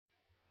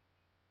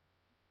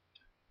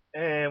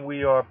And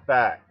we are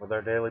back with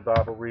our daily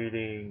Bible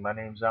reading. My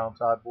name's Alan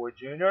Todd Boyd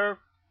Jr.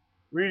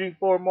 Reading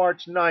for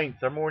March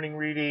 9th, our morning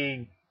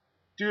reading,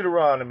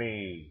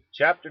 Deuteronomy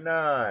chapter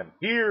 9.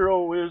 Hear,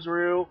 O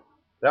Israel,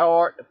 thou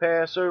art to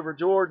pass over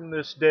Jordan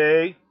this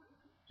day,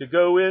 to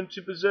go in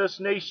to possess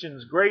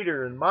nations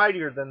greater and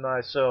mightier than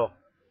thyself,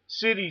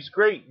 cities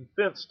great and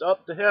fenced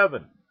up to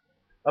heaven,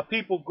 a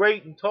people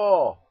great and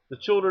tall, the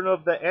children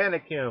of the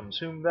Anakims,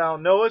 whom thou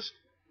knowest,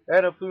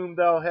 and of whom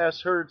thou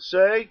hast heard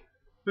say,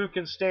 who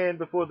can stand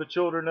before the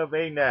children of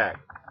Anak?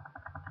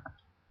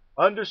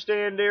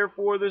 Understand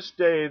therefore this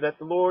day that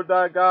the Lord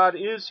thy God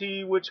is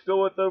he which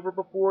goeth over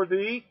before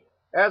thee.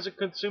 As a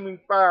consuming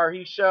fire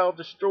he shall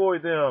destroy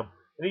them,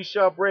 and he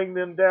shall bring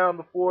them down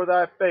before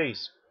thy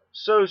face.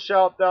 So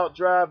shalt thou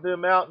drive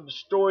them out and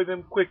destroy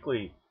them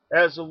quickly,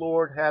 as the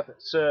Lord hath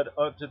said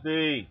unto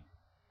thee.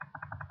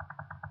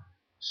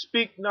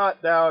 Speak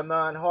not thou in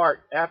thine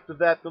heart after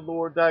that the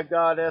Lord thy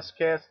God hath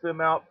cast them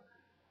out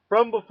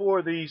from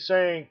before thee,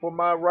 saying, For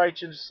my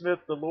righteousness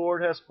the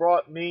Lord has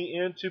brought me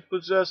in to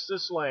possess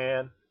this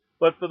land.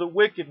 But for the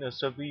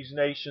wickedness of these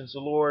nations the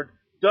Lord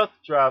doth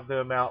drive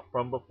them out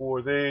from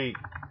before thee.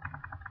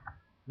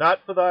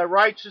 Not for thy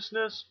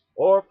righteousness,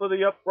 or for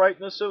the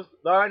uprightness of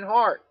thine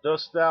heart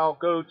dost thou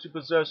go to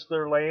possess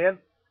their land,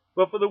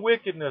 but for the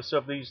wickedness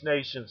of these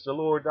nations the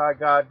Lord thy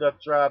God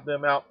doth drive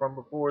them out from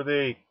before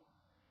thee,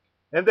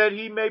 and that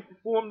he may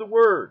perform the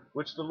word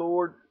which the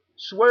Lord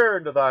sware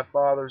unto thy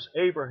fathers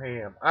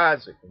Abraham,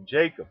 Isaac, and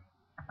Jacob.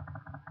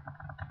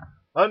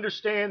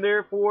 Understand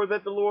therefore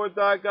that the Lord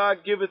thy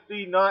God giveth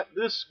thee not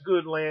this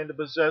good land to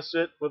possess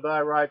it for thy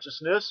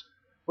righteousness,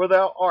 for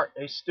thou art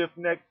a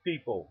stiff-necked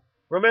people.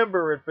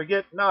 Remember and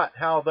forget not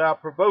how thou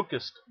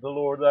provokest the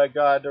Lord thy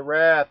God to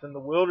wrath in the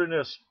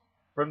wilderness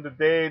from the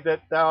day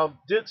that thou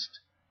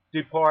didst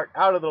depart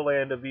out of the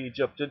land of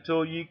Egypt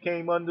until ye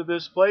came unto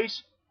this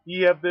place.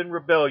 Ye have been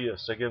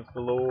rebellious against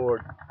the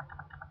Lord.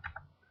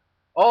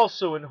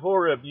 Also in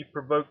Horeb ye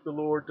provoked the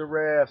Lord to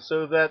wrath,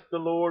 so that the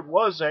Lord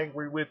was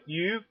angry with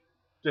you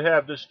to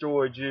have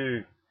destroyed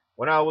you.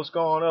 When I was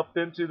gone up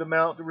into the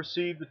mount to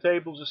receive the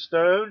tables of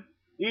stone,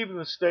 even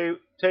the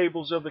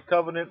tables of the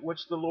covenant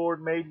which the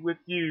Lord made with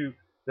you,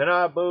 then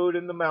I abode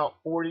in the mount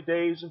 40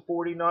 days and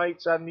 40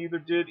 nights. I neither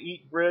did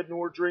eat bread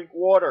nor drink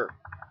water.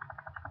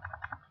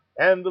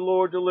 And the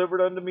Lord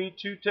delivered unto me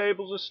 2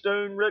 tables of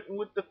stone written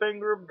with the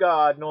finger of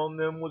God, and on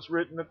them was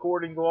written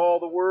according to all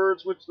the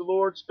words which the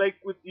Lord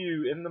spake with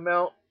you in the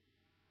mount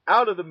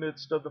out of the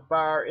midst of the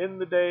fire in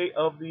the day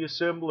of the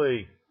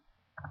assembly.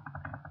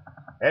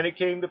 And it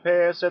came to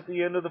pass at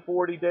the end of the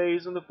 40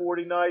 days and the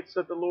 40 nights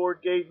that the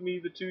Lord gave me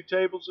the 2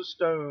 tables of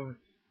stone,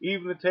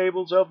 even the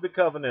tables of the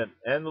covenant.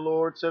 And the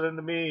Lord said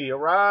unto me,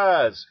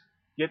 Arise,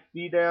 get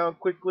thee down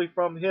quickly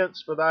from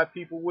hence, for thy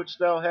people which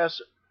thou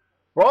hast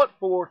brought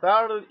forth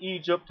out of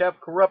Egypt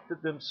have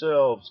corrupted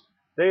themselves.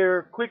 They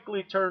are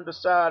quickly turned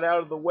aside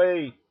out of the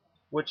way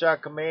which I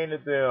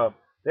commanded them.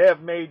 They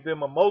have made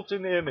them a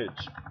molten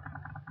image.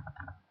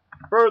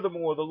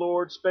 Furthermore, the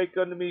Lord spake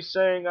unto me,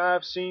 saying, I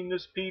have seen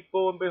this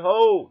people, and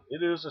behold,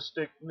 it is a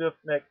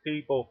stiff-necked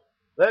people.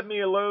 Let me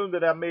alone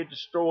that I may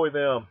destroy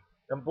them,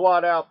 and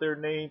blot out their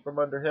name from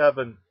under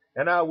heaven,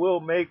 and I will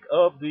make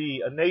of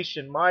thee a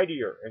nation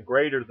mightier and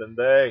greater than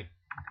they.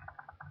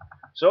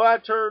 So I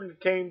turned and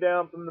came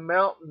down from the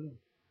mountain.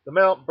 The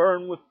mount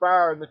burned with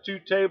fire, and the 2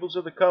 tables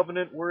of the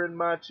covenant were in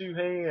my 2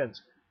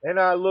 hands. And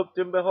I looked,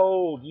 and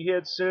behold, ye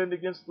had sinned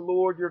against the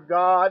Lord your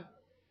God,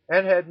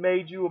 and had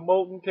made you a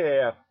molten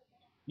calf.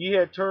 Ye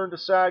had turned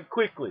aside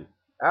quickly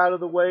out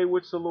of the way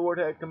which the Lord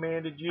had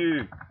commanded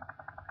you.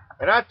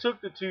 And I took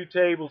the 2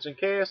 tables, and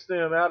cast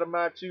them out of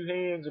my 2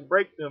 hands, and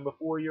brake them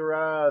before your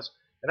eyes.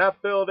 And I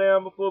fell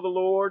down before the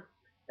Lord,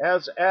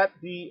 as at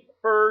the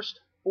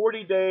first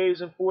 40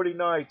 days and 40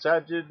 nights. I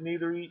did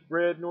neither eat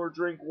bread nor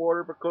drink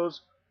water,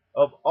 because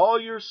of all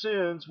your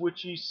sins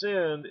which ye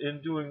sinned in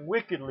doing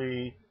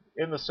wickedly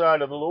in the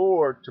sight of the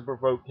Lord, to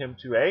provoke him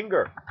to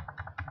anger.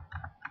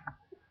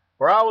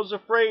 For I was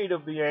afraid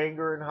of the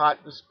anger and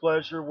hot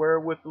displeasure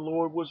wherewith the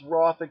Lord was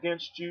wroth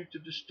against you to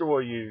destroy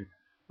you.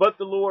 But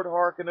the Lord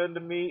hearkened unto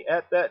me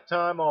at that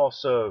time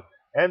also.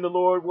 And the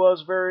Lord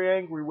was very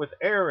angry with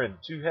Aaron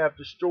to have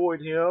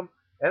destroyed him.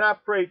 And I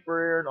prayed for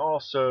Aaron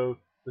also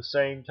the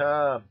same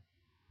time.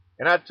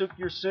 And I took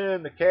your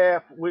sin, the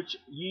calf which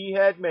ye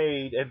had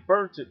made, and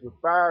burnt it with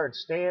fire, and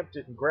stamped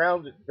it, and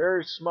ground it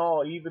very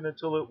small, even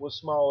until it was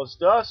small as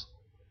dust.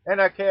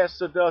 And I cast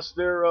the dust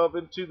thereof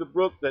into the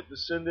brook that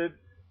descended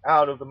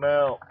out of the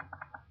mount.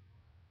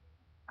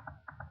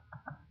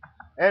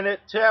 And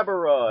at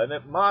Taberah, and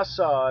at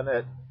Massah, and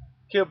at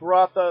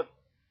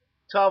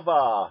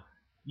Kibroth-Tavah,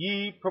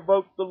 ye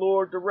provoked the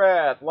Lord to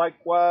wrath.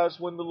 Likewise,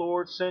 when the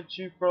Lord sent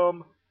you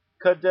from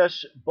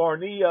Kadesh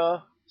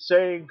Barnea,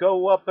 saying,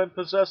 Go up and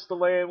possess the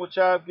land which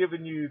I have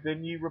given you,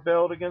 then ye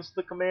rebelled against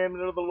the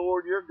commandment of the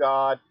Lord your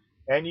God,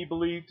 and ye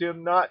believed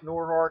him not,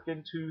 nor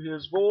hearkened to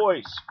his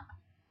voice.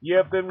 Ye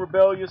have been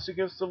rebellious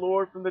against the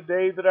Lord from the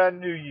day that I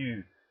knew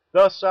you.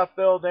 Thus I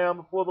fell down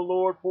before the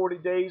Lord 40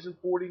 days and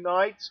 40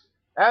 nights,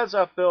 as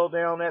I fell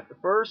down at the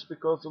first,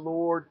 because the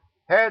Lord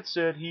had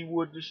said he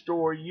would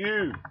destroy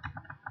you.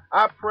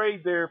 I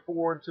prayed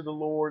therefore unto the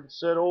Lord, and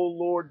said, O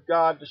Lord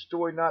God,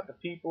 destroy not the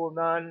people of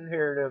thine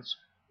inheritance,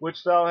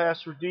 which thou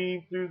hast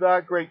redeemed through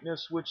thy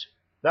greatness, which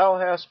thou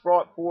hast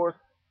brought forth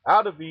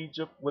out of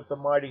Egypt with a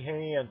mighty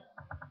hand.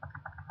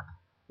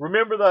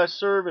 Remember thy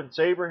servants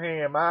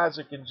Abraham,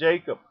 Isaac, and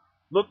Jacob.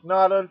 Look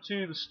not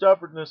unto the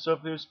stubbornness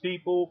of his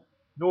people,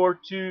 nor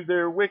to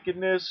their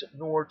wickedness,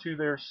 nor to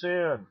their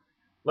sin,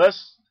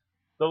 lest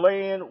the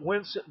land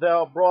whence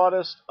thou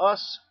broughtest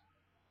us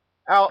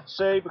out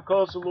say,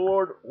 because the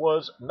Lord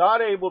was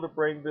not able to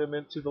bring them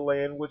into the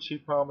land which he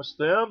promised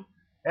them,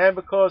 and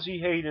because he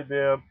hated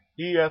them,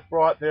 he hath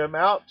brought them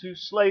out to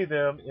slay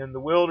them in the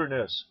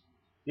wilderness.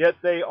 Yet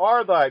they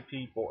are thy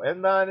people,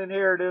 and thine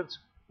inheritance,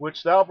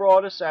 which thou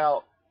broughtest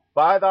out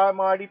by thy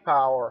mighty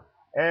power,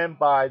 and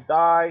by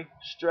thy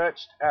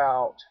stretched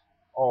out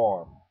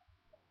arm.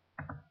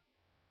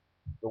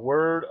 The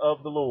word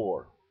of the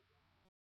Lord.